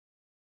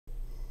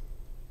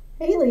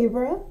Hey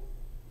Libra,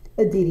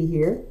 Aditi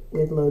here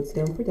with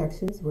Lodestone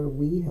Productions, where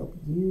we help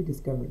you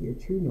discover your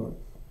true north.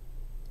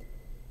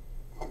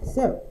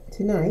 So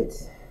today,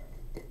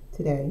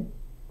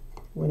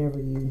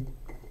 whenever you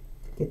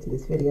get to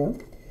this video,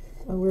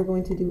 we're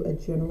going to do a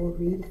general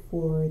read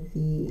for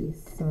the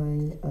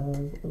sign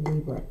of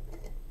Libra.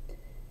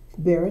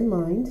 Bear in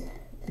mind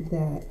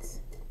that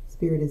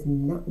Spirit is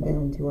not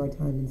bound to our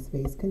time and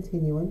space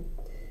continuum,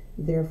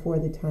 therefore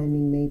the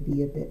timing may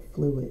be a bit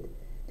fluid.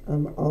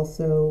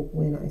 Also,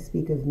 when I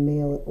speak of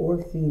male or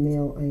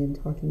female, I am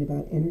talking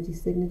about energy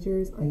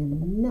signatures. I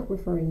am not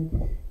referring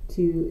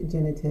to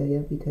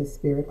genitalia because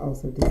Spirit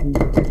also does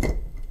not have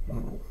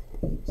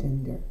a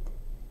gender.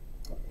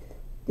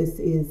 This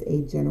is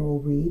a general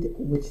read,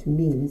 which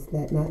means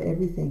that not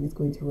everything is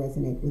going to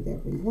resonate with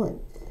everyone.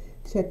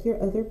 Check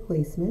your other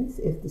placements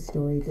if the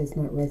story does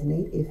not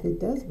resonate. If it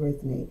does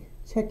resonate,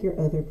 check your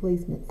other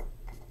placements.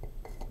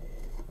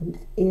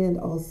 And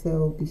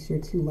also be sure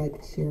to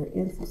like, share,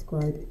 and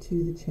subscribe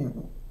to the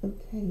channel.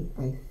 Okay,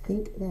 I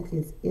think that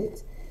is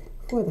it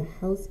for the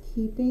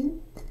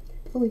housekeeping.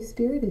 Holy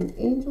Spirit and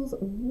angels,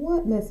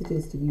 what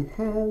messages do you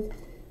have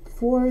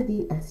for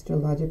the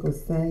astrological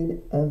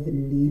sign of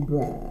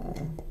Libra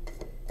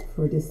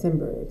for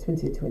December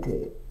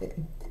 2020?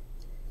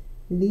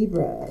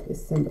 Libra,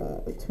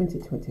 December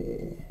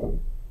 2020.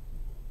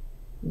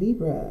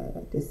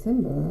 Libra,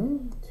 December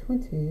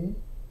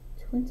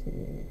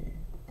 2020.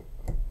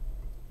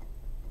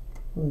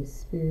 Holy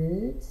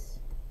Spirit,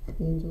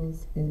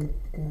 angels, and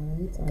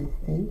guides, I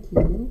thank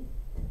you.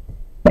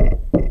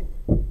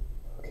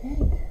 Okay.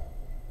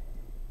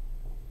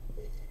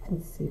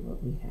 Let's see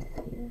what we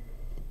have here.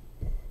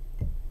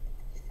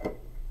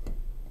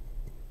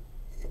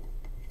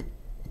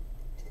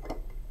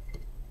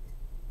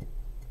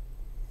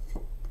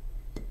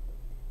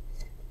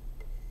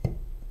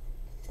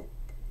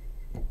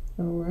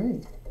 All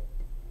right.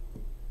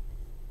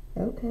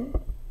 Okay.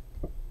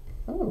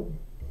 Oh.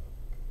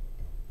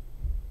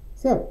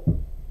 So,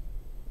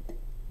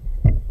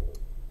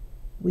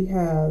 we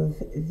have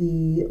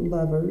the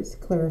Lovers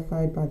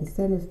clarified by the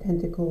Seven of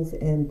Pentacles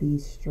and the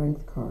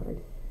Strength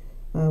card.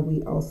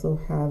 We also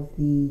have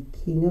the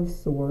King of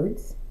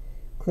Swords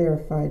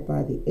clarified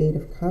by the Eight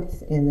of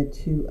Cups and the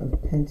Two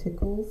of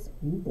Pentacles.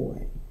 Oh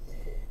boy.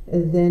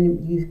 And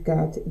then you've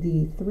got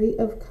the Three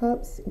of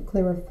Cups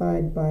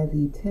clarified by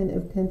the Ten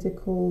of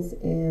Pentacles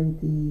and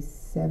the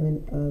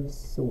Seven of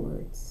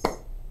Swords.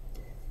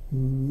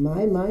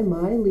 My,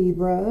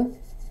 Libra.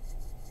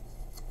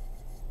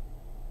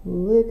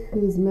 Look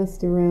who's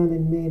messed around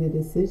and made a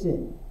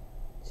decision.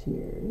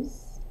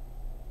 Cheers.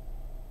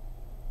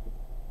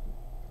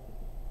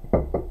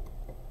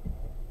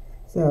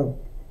 So,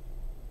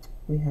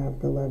 we have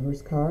the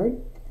Lovers card,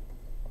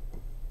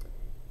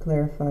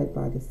 clarified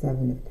by the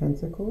Seven of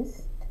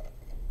Pentacles,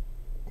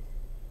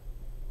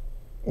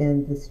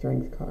 and the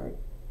Strength card.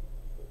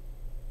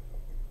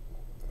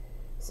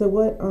 So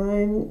what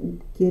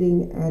I'm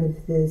getting out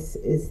of this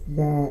is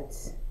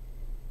that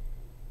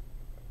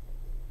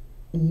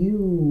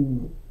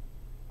you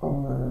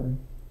are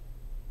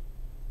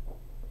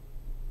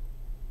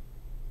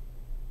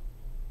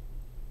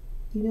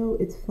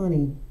it's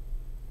funny.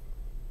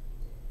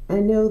 I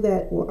know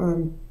that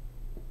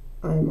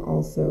I'm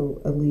also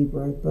a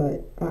Libra,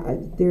 but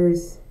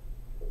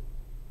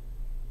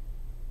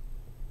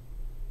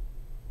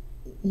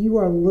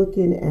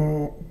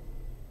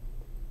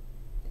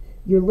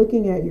you're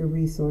looking at your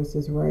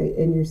resources, right?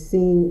 And you're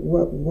seeing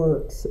what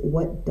works,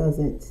 what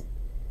doesn't.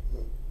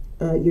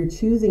 You're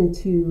choosing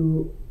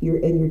to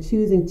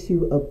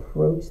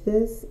approach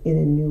this in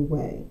a new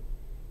way.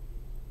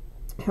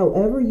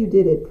 However you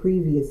did it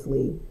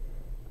previously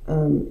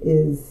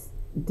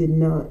did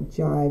not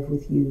jive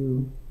with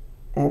you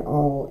at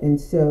all,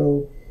 and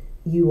so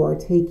you are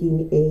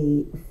taking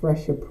a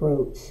fresh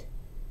approach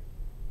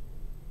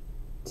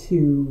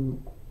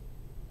to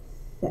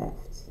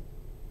theft.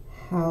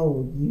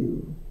 How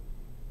you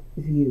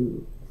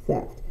view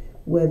theft,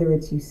 whether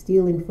it's you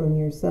stealing from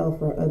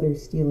yourself or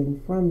others stealing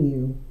from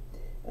you,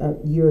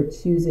 you're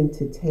choosing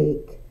to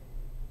take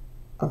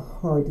a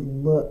hard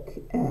look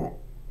at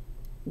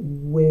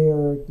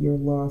where your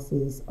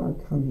losses are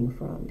coming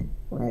from,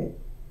 right?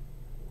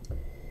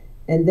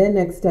 And then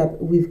next up,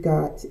 we've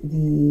got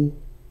the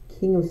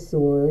King of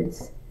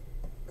Swords,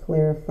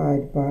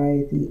 clarified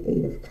by the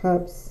Eight of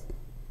Cups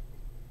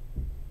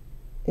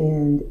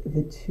and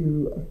the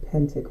Two of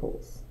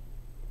Pentacles.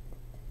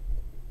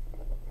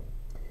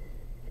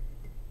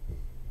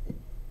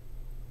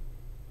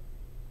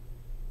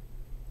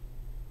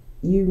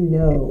 You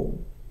know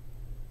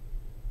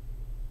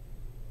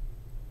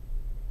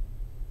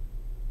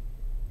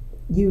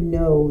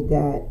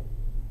that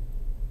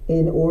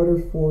in order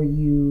for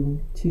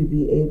you to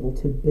be able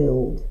to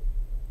build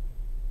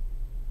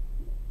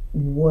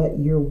what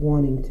you're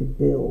wanting to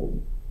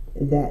build,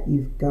 that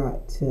you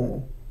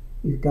gotta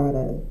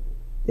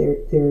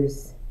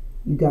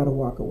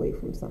walk away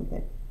from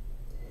something,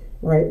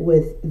 right?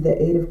 With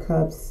the Eight of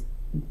Cups,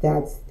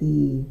 that's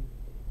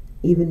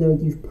even though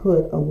you've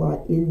put a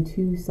lot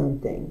into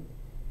something,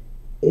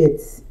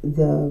 it's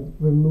the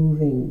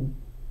removing,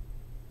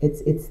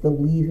 it's the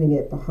leaving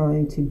it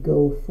behind to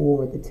go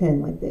for the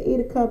 10. Like the 8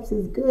 of Cups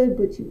is good,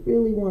 but you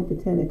really want the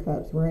 10 of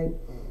Cups, right?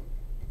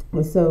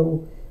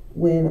 So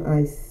when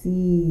I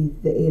see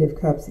the 8 of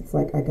Cups, it's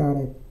like I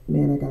gotta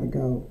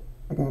go.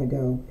 I gotta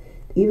go.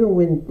 Even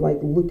when like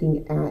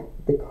looking at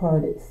the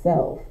card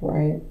itself,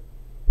 right?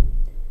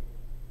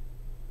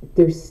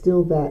 There's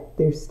still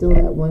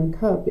that one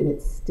cup, and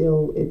it's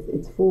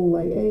full.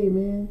 Like, hey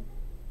man,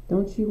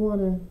 don't you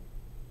wanna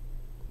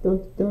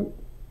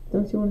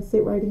don't you wanna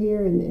sit right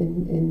here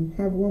and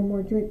have one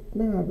more drink?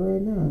 Nah, bro,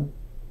 nah.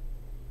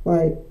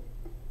 Like,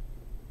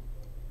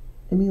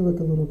 let me look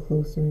a little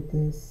closer at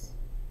this.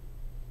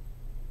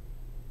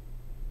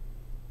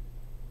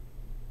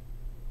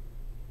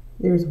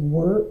 There's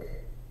work.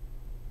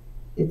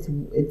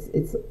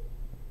 It's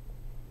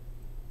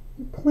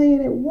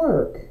playing at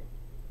work.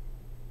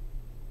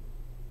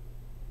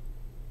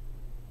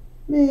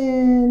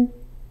 Man,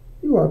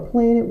 you are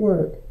playing at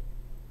work.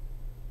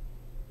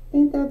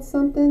 Ain't that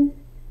something?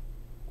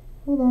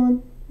 Hold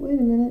on. Wait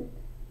a minute.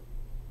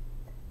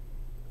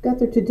 Got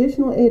the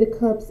traditional 8 of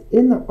Cups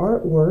in the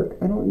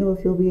artwork. I don't know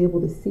if you'll be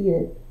able to see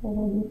it. Hold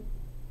on.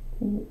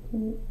 Can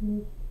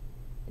you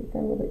get that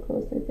a little bit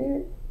closer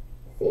there?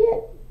 See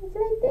it? It's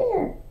right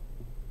there.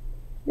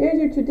 There's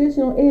your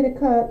traditional 8 of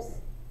Cups.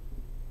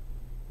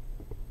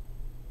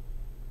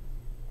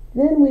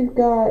 Then we've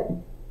got,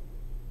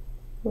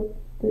 no,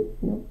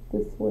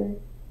 this way.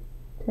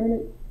 Turn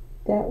it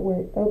that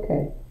way.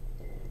 Okay.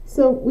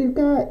 So we've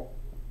got,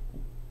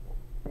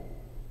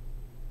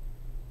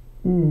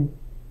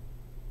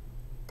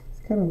 this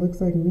kind of looks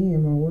like me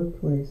in my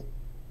workplace.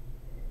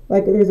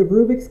 Like there's a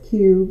Rubik's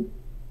Cube.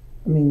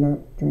 I mean, not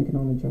drinking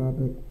on the job,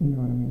 but you know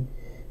what I mean.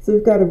 So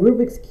we've got a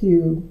Rubik's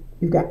Cube.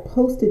 You've got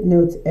Post-it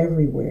notes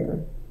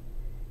everywhere.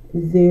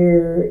 You've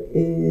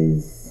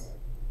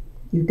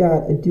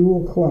got a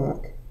dual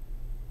clock.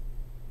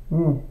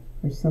 Oh,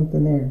 there's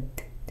something there.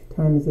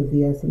 Time is of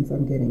the essence,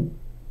 I'm getting.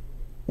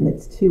 And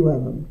it's 2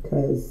 of them,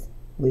 because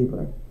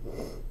Libra.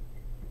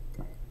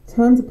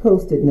 Tons of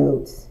Post-it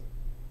notes.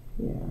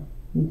 Yeah,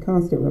 and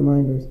constant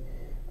reminders.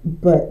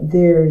 But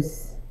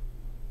there's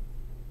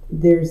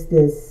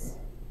this...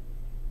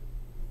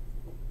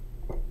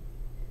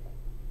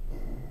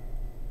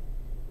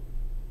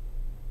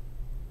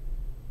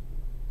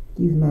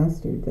 You've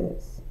mastered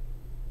this.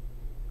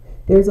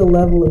 There's a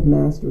level of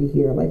mastery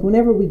here. Like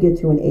whenever we get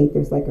to an 8,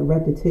 there's like a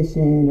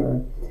repetition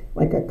or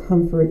like a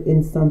comfort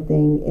in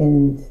something,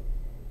 and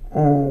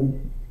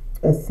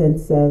a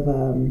sense of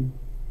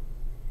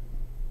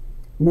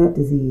not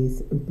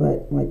disease,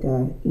 but like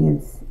a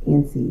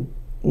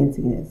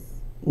antsiness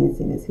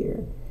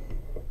here.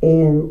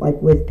 And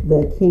like with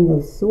the King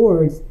of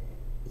Swords,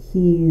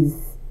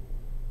 he's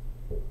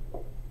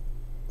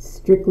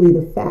strictly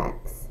the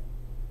facts.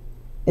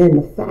 And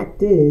the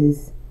fact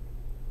is,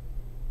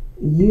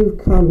 you've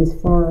come as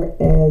far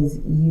as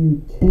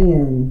you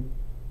can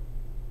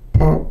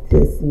at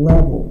this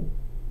level.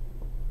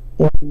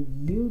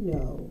 And you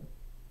know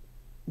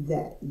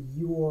that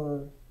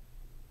you're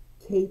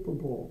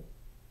capable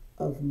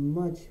of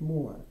much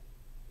more,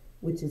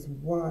 which is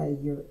why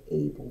you're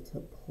able to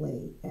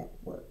play at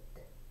work.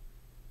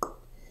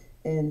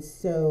 And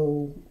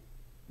so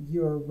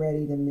you're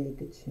ready to make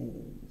a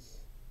change.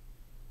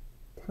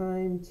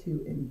 Time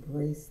to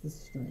embrace the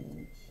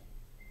strange.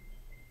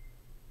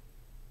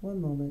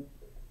 One moment.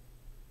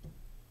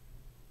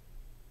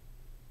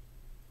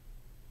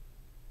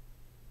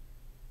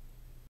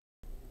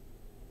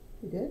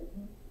 You good?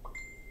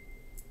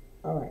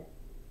 All right.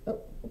 Oh,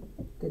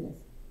 goodness.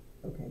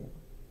 Okay,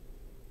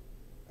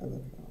 I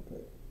love y'all,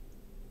 but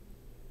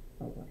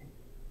all right.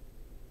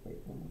 Wait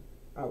one more.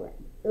 All right.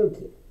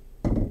 Okay.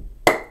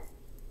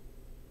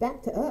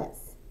 Back to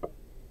us.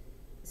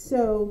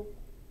 So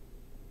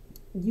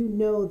you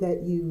know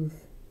that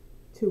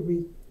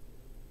to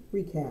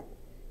recap,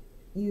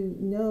 you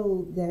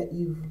know that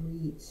you've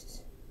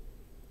reached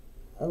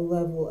a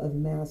level of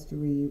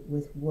mastery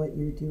with what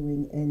you're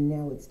doing, and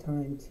now it's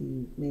time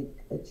to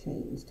make a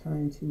change,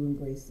 time to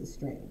embrace the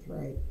strange,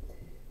 right?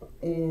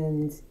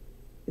 And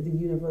the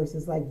universe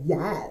is like,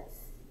 yes,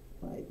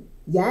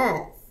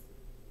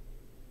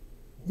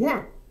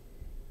 yeah,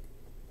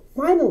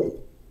 finally,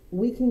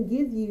 we can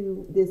give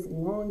you this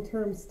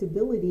long-term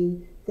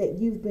stability that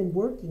you've been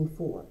working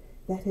for,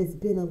 that has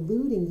been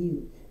eluding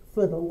you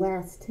for the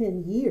last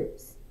 10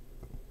 years.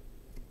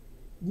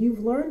 You've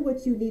learned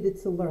what you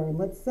needed to learn.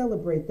 Let's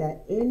celebrate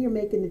that. And you're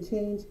making the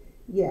change.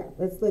 Yeah,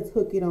 let's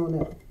hook it on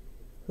up.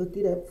 Hook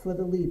it up for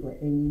the Libra.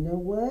 And you know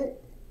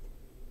what?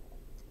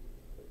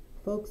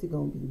 Folks are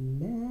going to be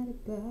mad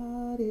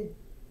about it.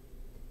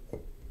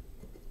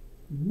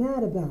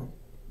 Mad about it.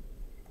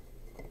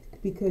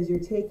 Because you're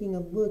taking a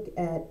look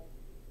at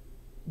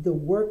the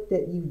work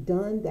that you've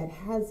done that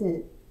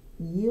hasn't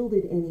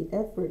yielded any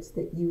efforts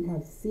that you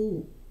have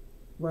seen,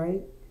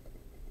 right?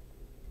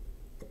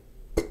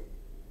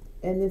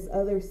 And this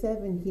other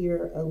 7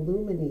 here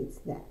illuminates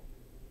that.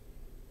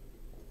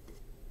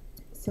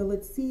 So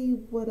let's see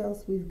what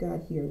else we've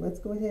got here. Let's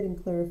go ahead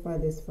and clarify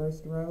this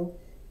first row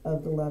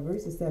of the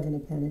Lovers, the Seven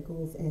of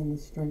Pentacles, and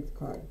the Strength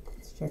card.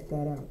 Let's check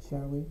that out,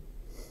 shall we?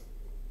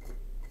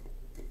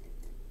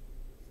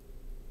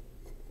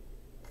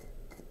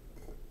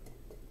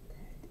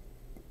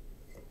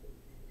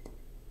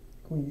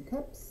 Queen of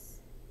Cups,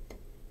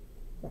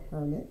 the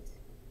Hermit,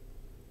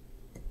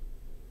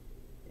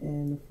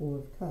 and the Four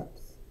of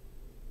Cups.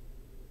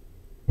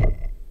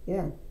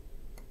 Yeah.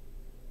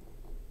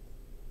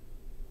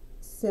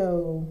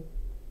 So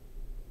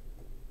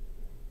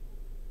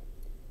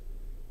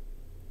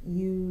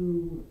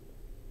you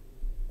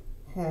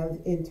have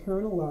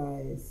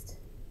internalized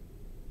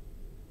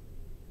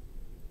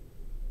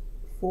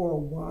for a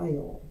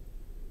while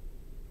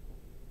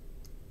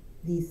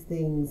these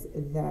things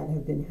that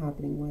have been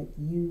happening. Like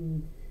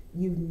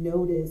you've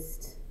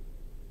noticed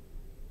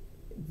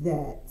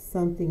that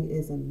something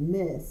is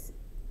amiss,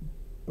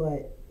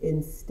 but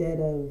instead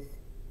of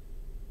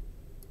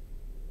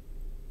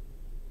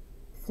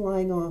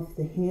flying off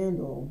the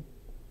handle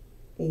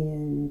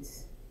and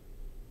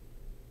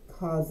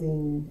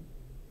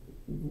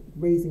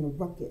raising a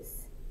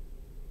ruckus,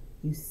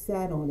 you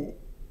sat on it.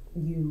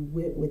 You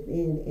went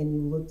within and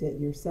you looked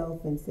at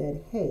yourself and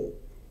said, hey,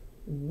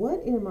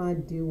 what am I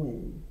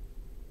doing?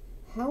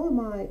 How am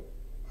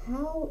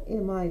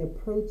I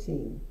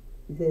approaching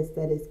this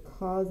that is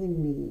causing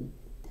me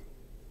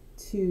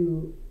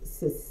to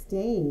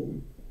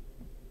sustain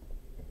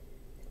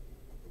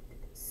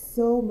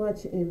so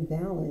much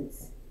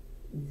imbalance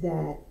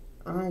that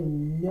I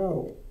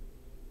know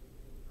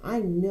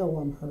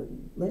I'm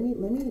hurting. Let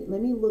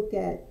me look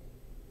at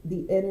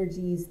the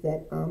energies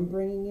that I'm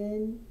bringing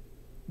in,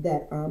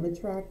 that I'm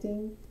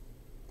attracting,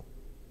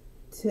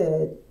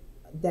 to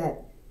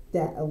that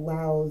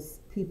allows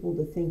people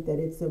to think that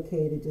it's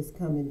okay to just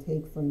come and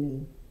take from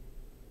me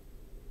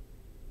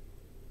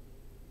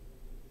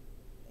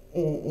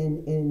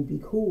and be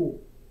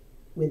cool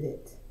with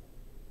it.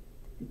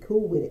 Be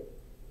cool with it.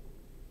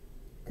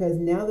 Because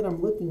now that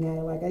I'm looking at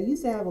it, like I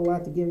used to have a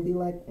lot to give and be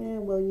like,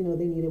 well,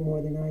 they needed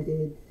more than I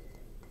did.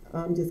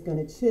 I'm just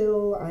going to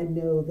chill. I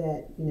know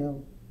that,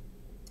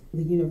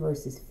 the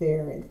universe is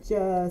fair and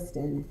just,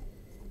 and,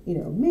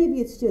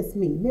 maybe it's just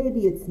me.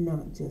 Maybe it's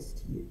not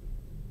just you,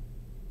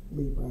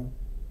 Libra.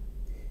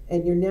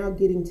 And you're now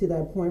getting to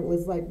that point where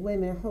it's like, wait a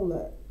minute, hold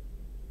up.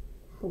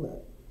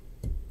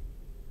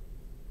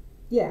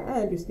 Yeah,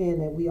 I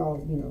understand that we all,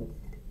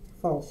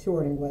 fall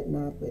short and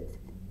whatnot, but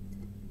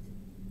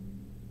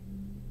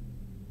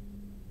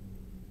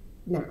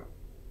now,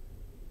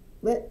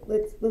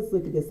 let's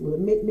look at this a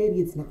little bit. Maybe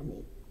it's not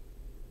me.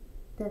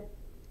 Okay.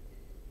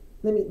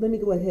 Let me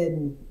go ahead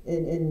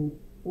and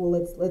well,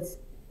 let's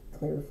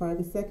clarify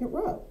the second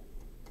row.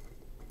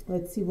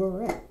 Let's see where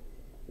we're at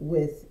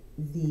with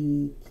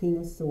the King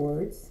of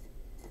Swords,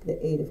 the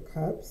Eight of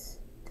Cups,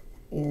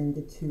 and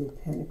the Two of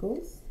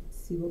Pentacles. Let's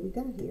see what we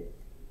got here.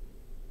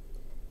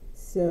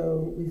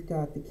 So we've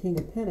got the King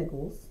of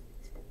Pentacles,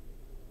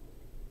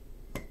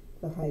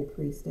 the High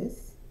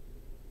Priestess,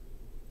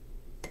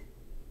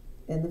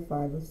 and the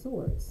Five of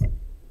Swords.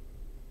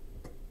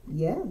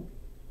 Yeah.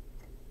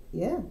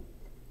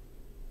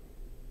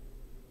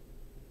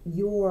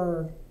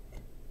 Your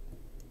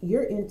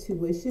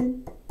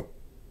intuition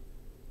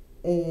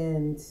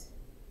and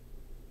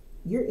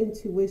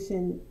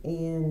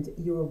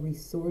your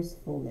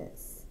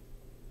resourcefulness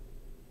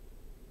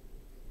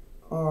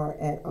are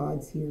at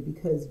odds here,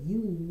 because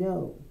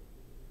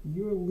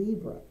you're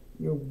Libra,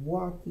 you're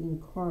walking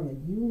karma.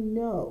 You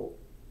know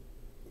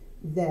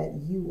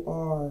that you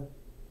are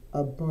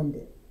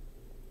abundant,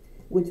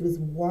 which was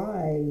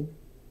why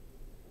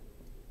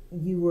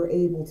you were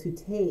able to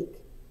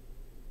take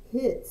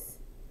hits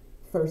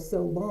for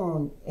so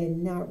long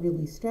and not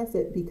really stress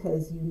it,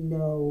 because you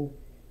know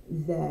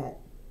that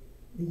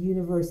the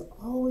universe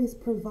always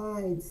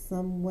provides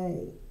some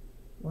way,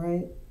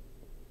 right?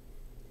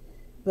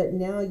 But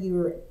now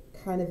you're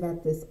kind of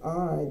at this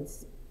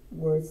odds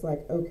where it's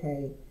like,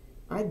 okay,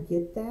 I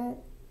get that.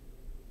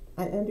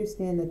 I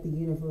understand that the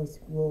universe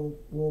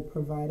will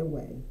provide a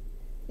way,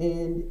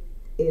 and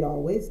it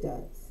always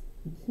does.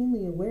 I'm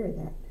keenly aware of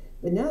that.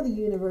 But now the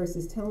universe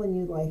is telling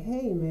you, like,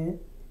 hey, man,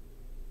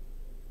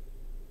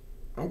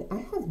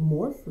 I have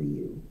more for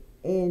you,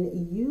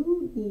 and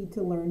you need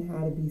to learn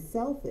how to be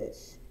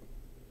selfish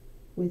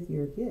with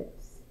your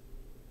gifts.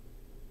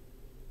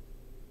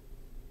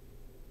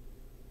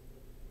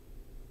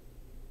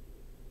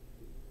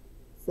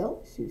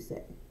 Selfish, you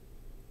say?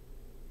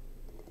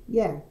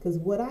 Yeah, because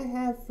what I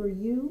have for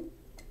you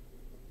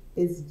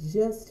is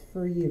just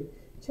for you.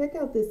 Check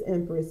out this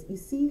Empress. You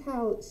see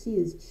how she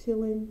is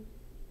chilling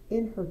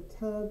in her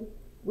tub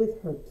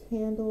with her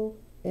candle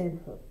and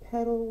her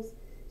petals?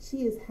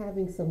 She is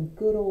having some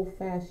good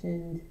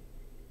old-fashioned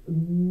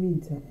me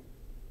time.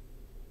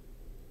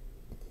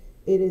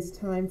 It is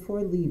time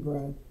for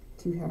Libra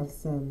to have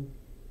some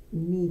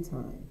me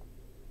time.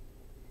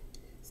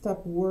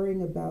 Stop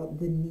worrying about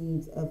the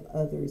needs of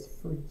others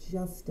for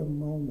just a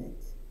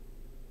moment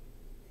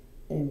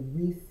and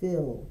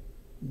refill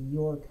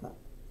your cup.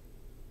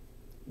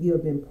 You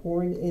have been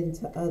pouring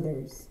into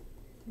others.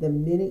 The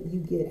minute you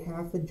get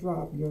half a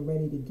drop, you're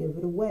ready to give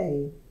it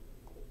away.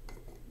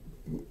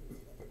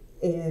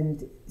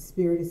 And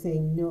Spirit is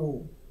saying,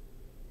 no,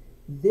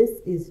 this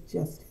is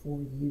just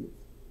for you.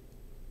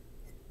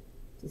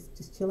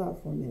 Just chill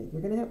out for a minute.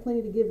 You're going to have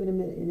plenty to give in a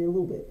minute, in a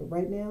little bit. But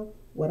right now,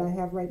 what I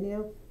have right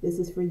now, this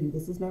is for you.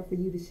 This is not for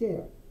you to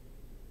share.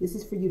 This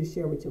is for you to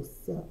share with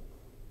yourself,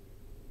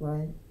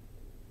 right?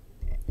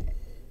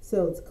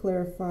 So let's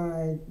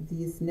clarify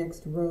this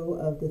next row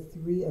of the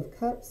 3 of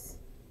Cups,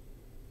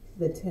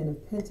 the 10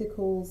 of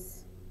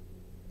Pentacles,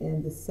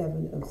 and the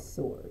 7 of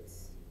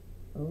Swords.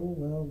 Oh,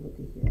 well, look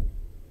at here.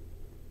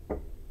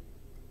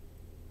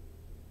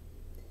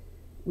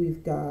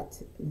 We've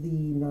got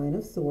the 9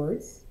 of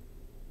Swords,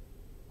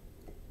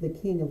 the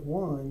King of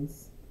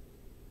Wands.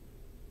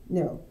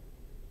 No,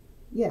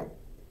 yeah,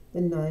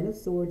 the 9 of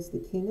Swords, the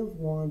King of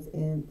Wands,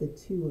 and the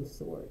 2 of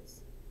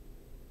Swords.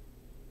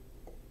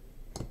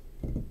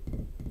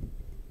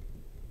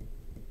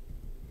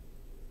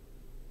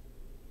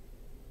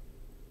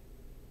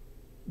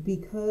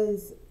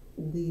 Because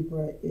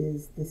Libra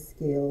is the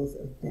scales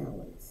of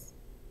balance,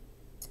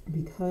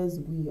 because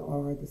we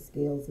are the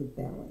scales of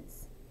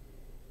balance,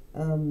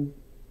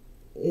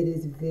 it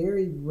is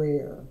very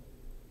rare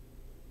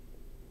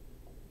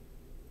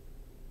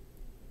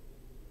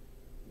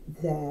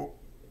that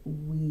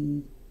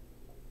we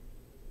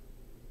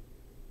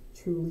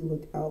truly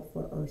look out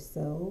for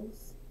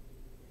ourselves,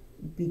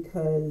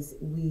 because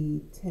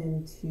we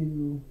tend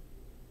to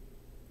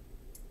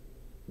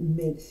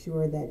make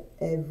sure that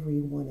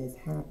everyone is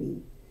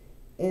happy.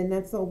 And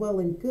that's all well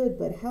and good,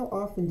 but how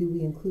often do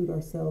we include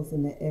ourselves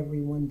in the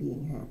everyone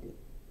being happy?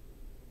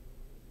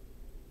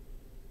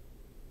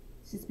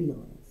 Let's just be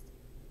honest.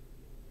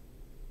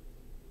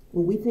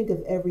 When we think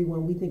of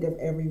everyone, we think of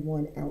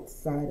everyone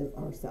outside of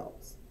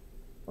ourselves,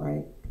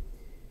 right?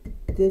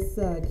 This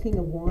King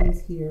of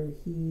Wands here,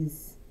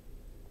 he's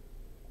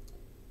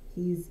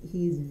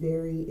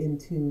very in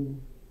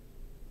tune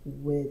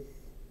with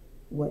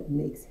what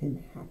makes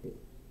him happy.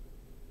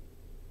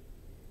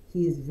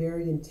 He is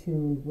very in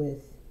tune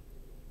with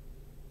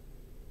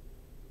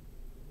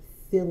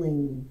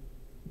fueling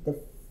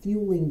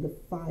the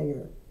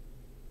fire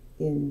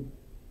in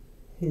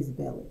his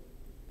belly.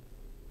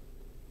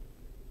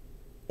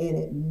 And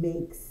it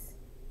makes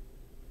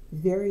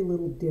very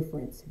little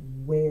difference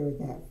where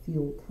that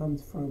fuel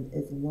comes from,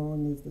 as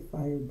long as the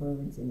fire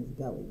burns in his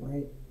belly,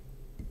 right?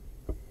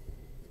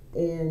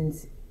 And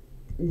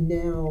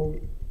now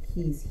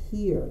he's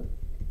here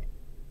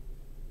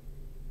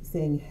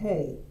saying,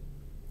 hey,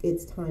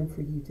 it's time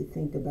for you to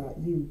think about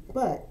you.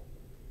 But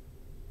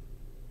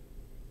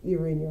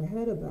you're in your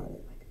head about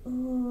it. Like,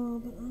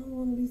 oh, but I don't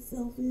want to be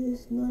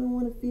selfish. And I don't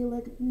want to feel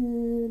like,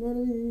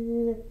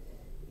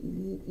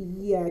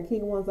 yeah,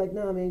 King of Wands like,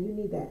 nah, man, you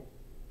need that.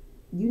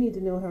 You need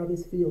to know how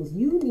this feels.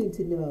 You need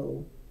to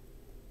know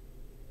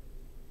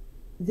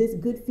this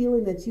good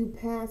feeling that you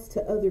pass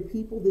to other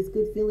people, this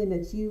good feeling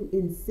that you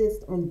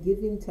insist on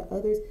giving to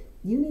others.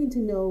 You need to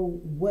know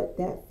what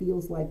that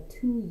feels like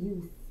to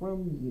you,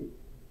 from you.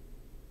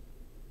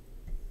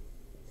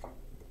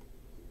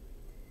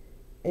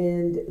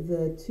 And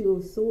the 2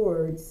 of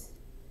Swords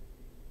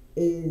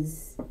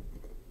is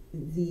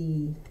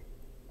the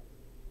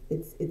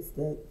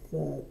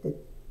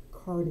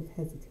card of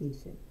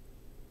hesitation.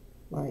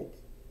 Like,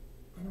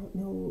 I don't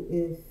know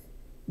if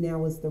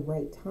now is the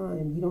right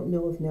time. You don't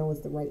know if now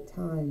is the right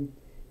time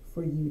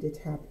for you to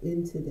tap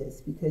into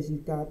this, because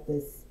you've got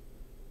this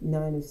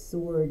 9 of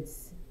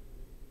Swords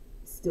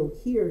still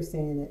here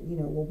saying that,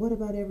 well, what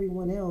about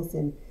everyone else?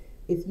 And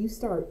if you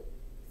start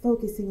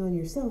focusing on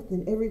yourself,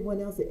 then everyone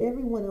else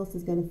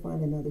is going to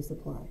find another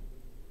supply.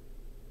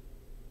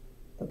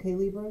 Okay,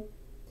 Libra?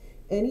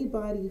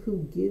 Anybody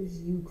who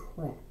gives you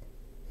crap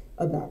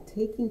about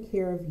taking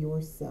care of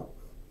yourself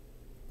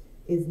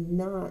is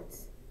not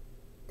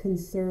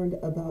concerned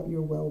about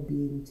your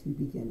well-being to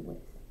begin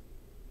with.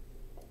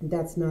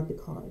 That's not the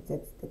cards.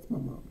 That's my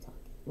mom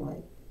talking.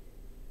 Like,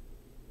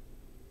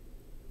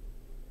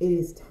 it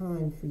is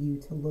time for you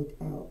to look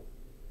out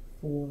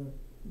for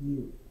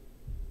you.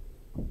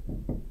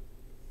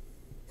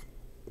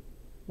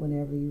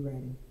 Whenever you're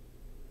ready.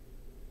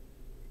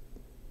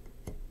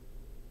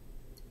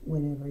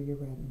 Whenever you're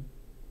ready.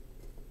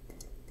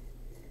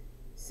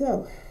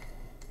 So,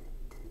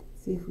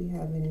 see if we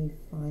have any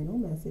final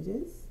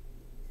messages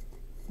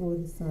for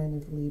the sign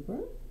of Libra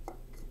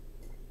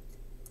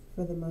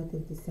for the month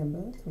of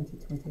December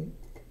 2020.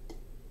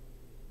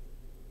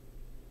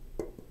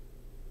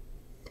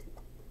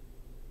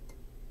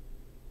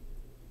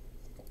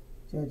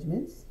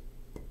 Judgments,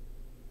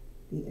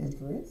 the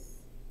Empress,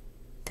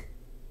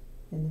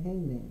 and the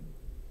Hangman.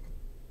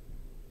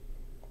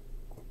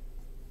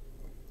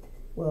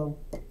 Well,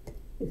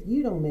 if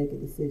you don't make a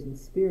decision,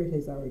 Spirit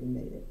has already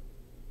made it.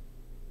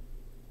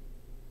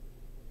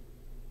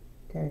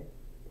 Okay?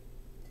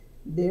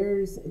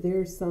 There's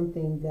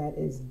something that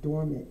is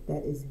dormant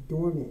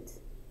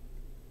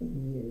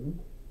in you.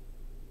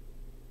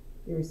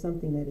 There is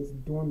something that is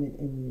dormant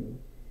in you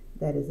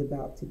that is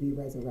about to be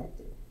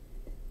resurrected.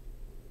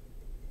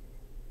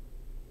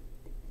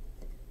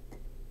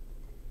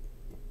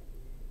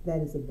 that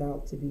is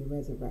about to be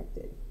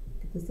resurrected.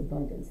 This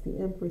abundance. The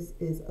Empress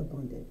is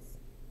abundance.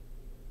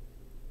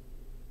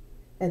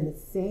 And the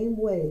same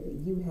way that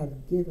you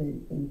have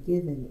given and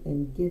given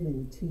and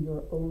given to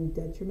your own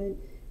detriment,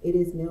 it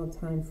is now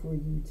time for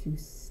you to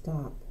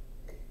stop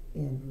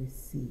and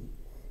receive.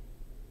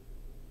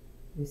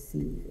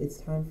 Receive. It's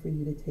time for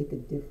you to take a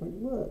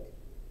different look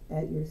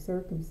at your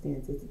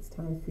circumstances. It's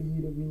time for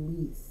you to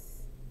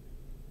release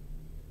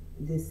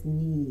this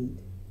need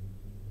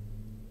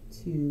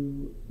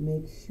to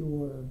make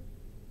sure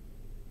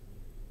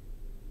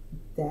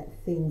that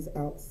things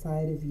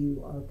outside of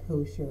you are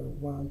kosher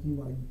while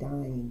you are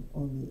dying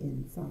on the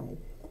inside.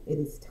 It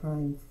is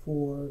time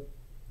for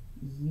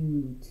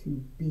you to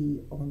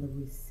be on the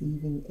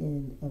receiving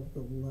end of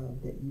the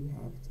love that you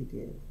have to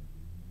give.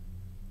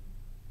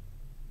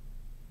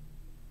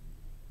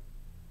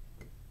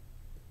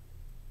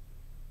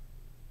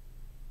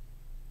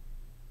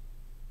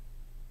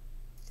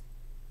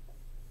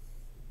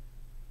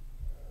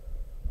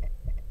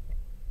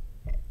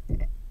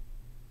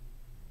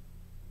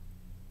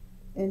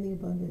 And the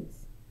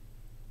abundance.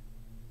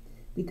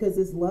 Because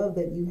this love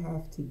that you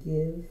have to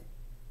give,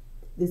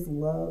 this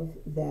love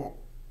that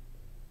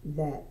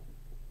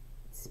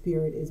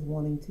spirit is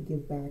wanting to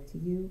give back to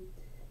you,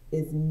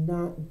 is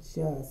not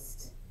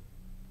just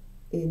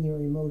in your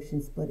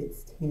emotions, but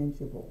it's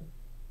tangible,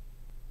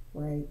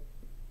 right?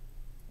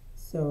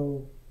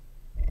 So,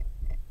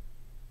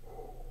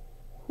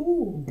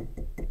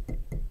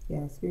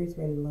 yeah, spirit's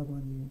ready to love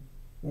on you,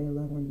 ready to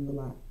love on you a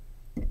lot.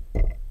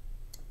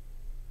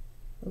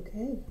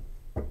 Okay,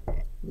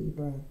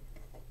 Libra,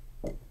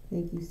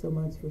 thank you so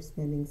much for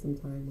spending some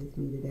time with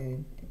me today.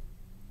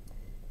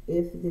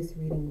 If this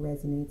reading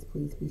resonates,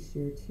 please be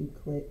sure to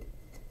click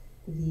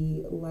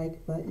the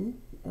like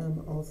button.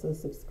 Also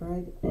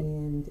subscribe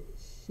and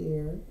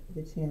share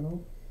the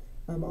channel.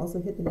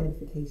 Also hit the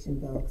notification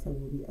bell because I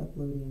will be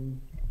uploading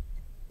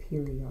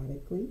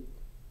periodically.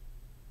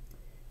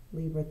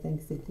 Libra,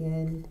 thanks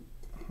again.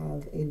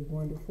 Have a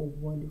wonderful,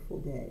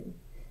 wonderful day.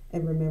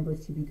 And remember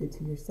to be good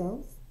to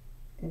yourselves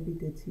and be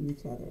good to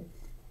each other.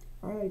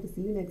 All right, to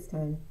see you next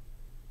time.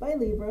 Bye,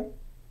 Libra.